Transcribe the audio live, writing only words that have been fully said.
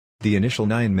The initial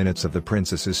 9 minutes of the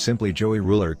princess is simply Joey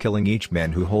Ruler killing each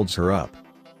man who holds her up.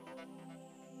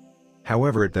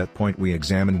 However, at that point we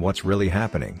examine what's really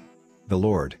happening. The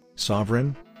Lord,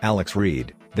 Sovereign, Alex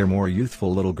Reed, their more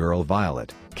youthful little girl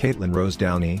Violet, Caitlin Rose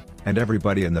Downey, and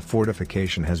everybody in the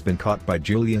fortification has been caught by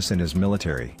Julius and his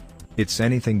military. It's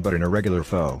anything but an irregular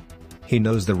foe. He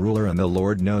knows the ruler and the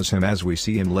Lord knows him, as we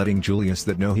see him letting Julius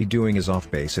that know he doing is off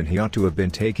base and he ought to have been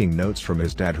taking notes from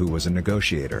his dad who was a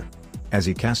negotiator. As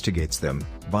he castigates them,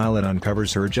 Violet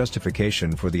uncovers her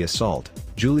justification for the assault.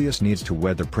 Julius needs to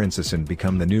wed the princess and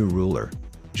become the new ruler.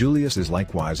 Julius is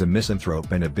likewise a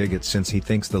misanthrope and a bigot, since he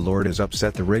thinks the Lord has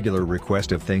upset the regular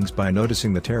request of things by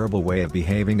noticing the terrible way of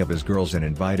behaving of his girls and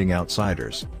inviting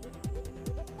outsiders.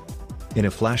 In a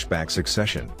flashback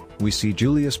succession, we see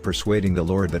Julius persuading the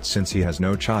Lord that since he has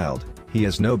no child, he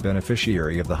is no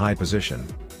beneficiary of the high position.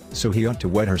 So he ought to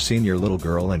wed her senior little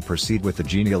girl and proceed with the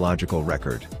genealogical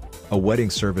record. A wedding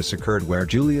service occurred where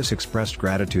Julius expressed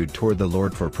gratitude toward the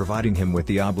Lord for providing him with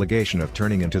the obligation of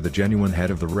turning into the genuine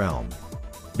head of the realm.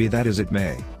 Be that as it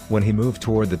may, when he moved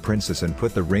toward the princess and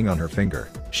put the ring on her finger,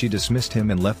 she dismissed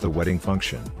him and left the wedding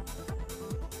function.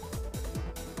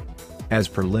 As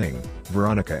per Ling,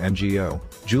 Veronica and Gio,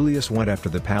 Julius went after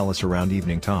the palace around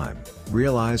evening time,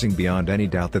 realizing beyond any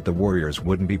doubt that the warriors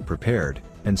wouldn't be prepared,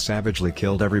 and savagely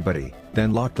killed everybody,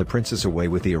 then locked the princess away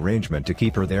with the arrangement to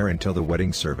keep her there until the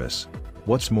wedding service.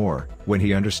 What's more, when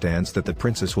he understands that the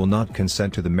princess will not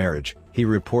consent to the marriage, he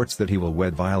reports that he will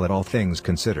wed Violet, all things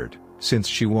considered, since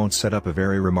she won't set up a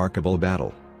very remarkable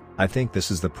battle. I think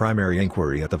this is the primary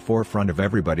inquiry at the forefront of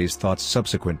everybody's thoughts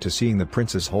subsequent to seeing the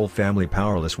princess' whole family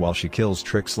powerless while she kills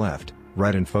tricks left,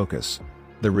 right and focus.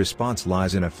 The response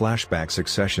lies in a flashback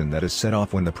succession that is set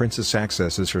off when the princess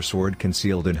accesses her sword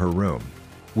concealed in her room.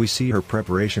 We see her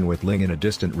preparation with Ling in a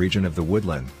distant region of the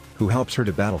woodland, who helps her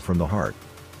to battle from the heart.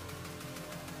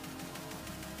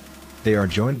 They are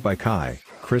joined by Kai,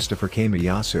 Christopher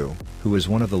Kamiyasu, who is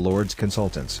one of the Lord's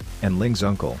consultants, and Ling's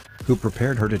uncle, who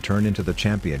prepared her to turn into the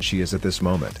champion she is at this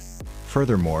moment.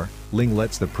 Furthermore, Ling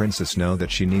lets the princess know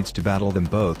that she needs to battle them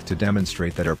both to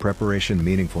demonstrate that her preparation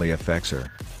meaningfully affects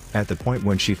her. At the point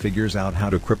when she figures out how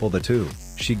to cripple the two,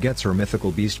 she gets her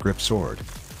mythical beast grip sword.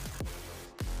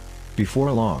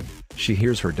 Before long, she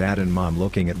hears her dad and mom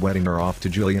looking at wedding her off to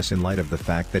Julius in light of the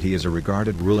fact that he is a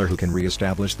regarded ruler who can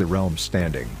re-establish the realm's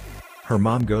standing. Her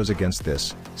mom goes against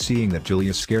this, seeing that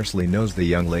Julius scarcely knows the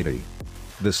young lady.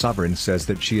 The sovereign says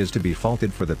that she is to be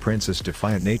faulted for the princess'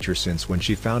 defiant nature, since when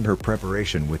she found her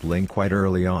preparation with Ling quite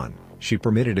early on, she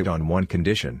permitted it on one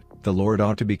condition: the Lord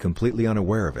ought to be completely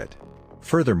unaware of it.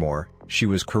 Furthermore, she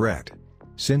was correct.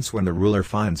 Since when the ruler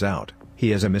finds out, he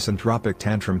has a misanthropic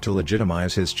tantrum to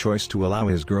legitimize his choice to allow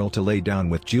his girl to lay down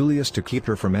with Julius to keep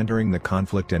her from entering the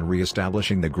conflict and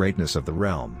re-establishing the greatness of the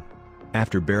realm.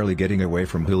 After barely getting away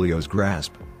from Julio's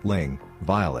grasp, Ling,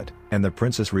 Violet, and the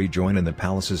princess rejoin in the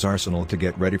palace's arsenal to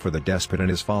get ready for the despot and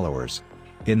his followers.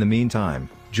 In the meantime,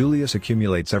 Julius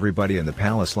accumulates everybody in the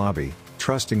palace lobby,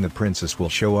 trusting the princess will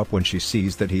show up when she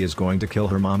sees that he is going to kill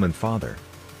her mom and father.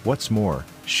 What's more,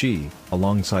 she,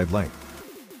 alongside Ling.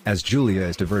 As Julia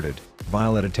is diverted,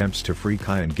 Violet attempts to free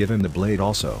Kai and give him the blade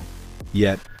also.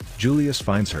 Yet, Julius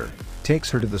finds her, takes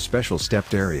her to the special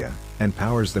stepped area, and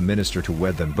powers the minister to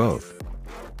wed them both.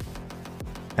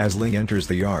 As Ling enters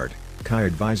the yard, Kai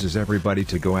advises everybody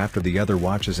to go after the other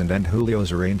watches and end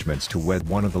Julio's arrangements to wed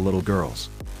one of the little girls.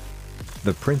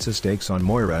 The princess takes on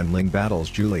Moira and Ling battles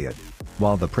Juliet,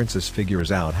 while the princess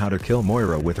figures out how to kill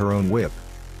Moira with her own whip.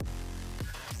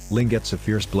 Ling gets a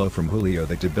fierce blow from Julio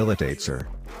that debilitates her.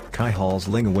 Kai hauls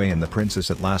Ling away and the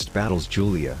princess at last battles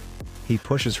Julia. He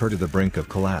pushes her to the brink of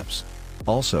collapse.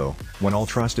 Also, when all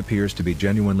trust appears to be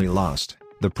genuinely lost,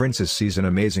 the princess sees an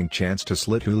amazing chance to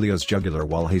slit Julio's jugular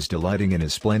while he's delighting in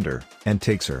his splendor, and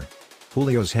takes her.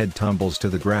 Julio's head tumbles to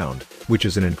the ground, which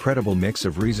is an incredible mix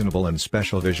of reasonable and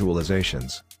special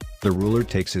visualizations. The ruler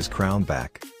takes his crown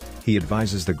back. He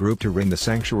advises the group to ring the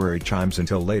sanctuary chimes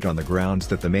until late on the grounds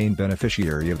that the main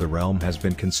beneficiary of the realm has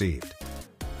been conceived.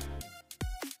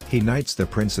 He knights the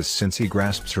princess since he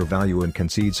grasps her value and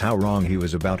concedes how wrong he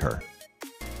was about her.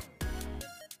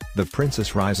 The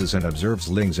princess rises and observes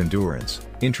Ling's endurance,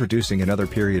 introducing another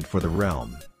period for the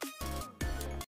realm.